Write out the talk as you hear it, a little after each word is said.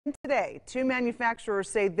Today, two manufacturers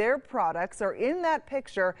say their products are in that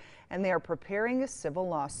picture and they are preparing a civil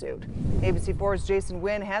lawsuit. ABC4's Jason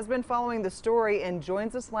Wynn has been following the story and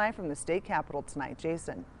joins us live from the state capitol tonight.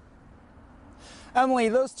 Jason. Emily,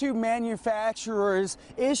 those two manufacturers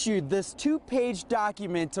issued this two-page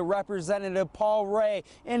document to Representative Paul Ray.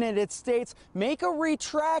 In it states, make a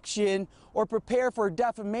retraction or prepare for a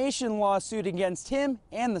defamation lawsuit against him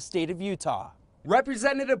and the state of Utah.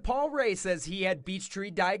 Representative Paul Ray says he had Beech Tree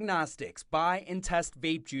Diagnostics buy and test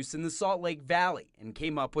vape juice in the Salt Lake Valley and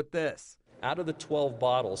came up with this. Out of the 12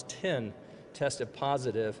 bottles, 10 tested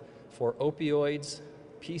positive for opioids,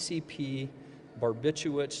 PCP,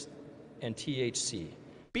 barbiturates, and THC.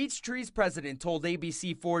 Beech Tree's president told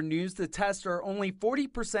ABC4 News the tests are only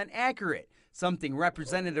 40% accurate, something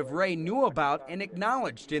Representative Ray knew about and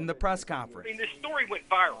acknowledged in the press conference. This story went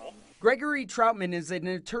viral. Gregory Troutman is an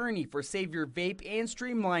attorney for Savior Vape and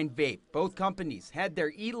Streamline Vape. Both companies had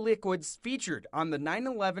their e-liquids featured on the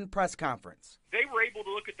 9/11 press conference. They were able to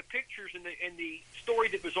look at the pictures and the story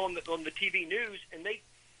that was on the TV news, and they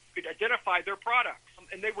could identify their products.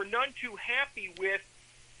 And they were none too happy with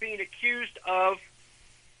being accused of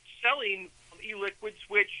selling e-liquids,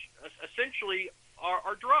 which essentially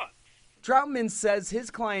are drugs. Troutman says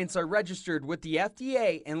his clients are registered with the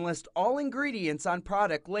FDA and list all ingredients on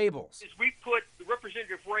product labels. We put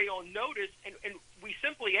Representative Ray on notice, and we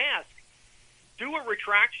simply ask, do a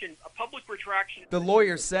retraction, a public retraction. The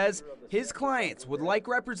lawyer says his clients would like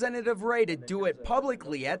Representative Ray to do it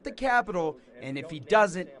publicly at the Capitol, and if he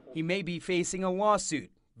doesn't, he may be facing a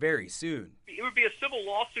lawsuit very soon. It would be a civil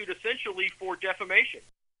lawsuit essentially for defamation.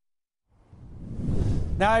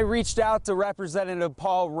 Now, I reached out to Representative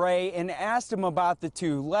Paul Ray and asked him about the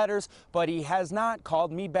two letters, but he has not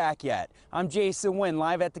called me back yet. I'm Jason Wynn,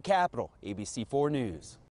 live at the Capitol, ABC4 News.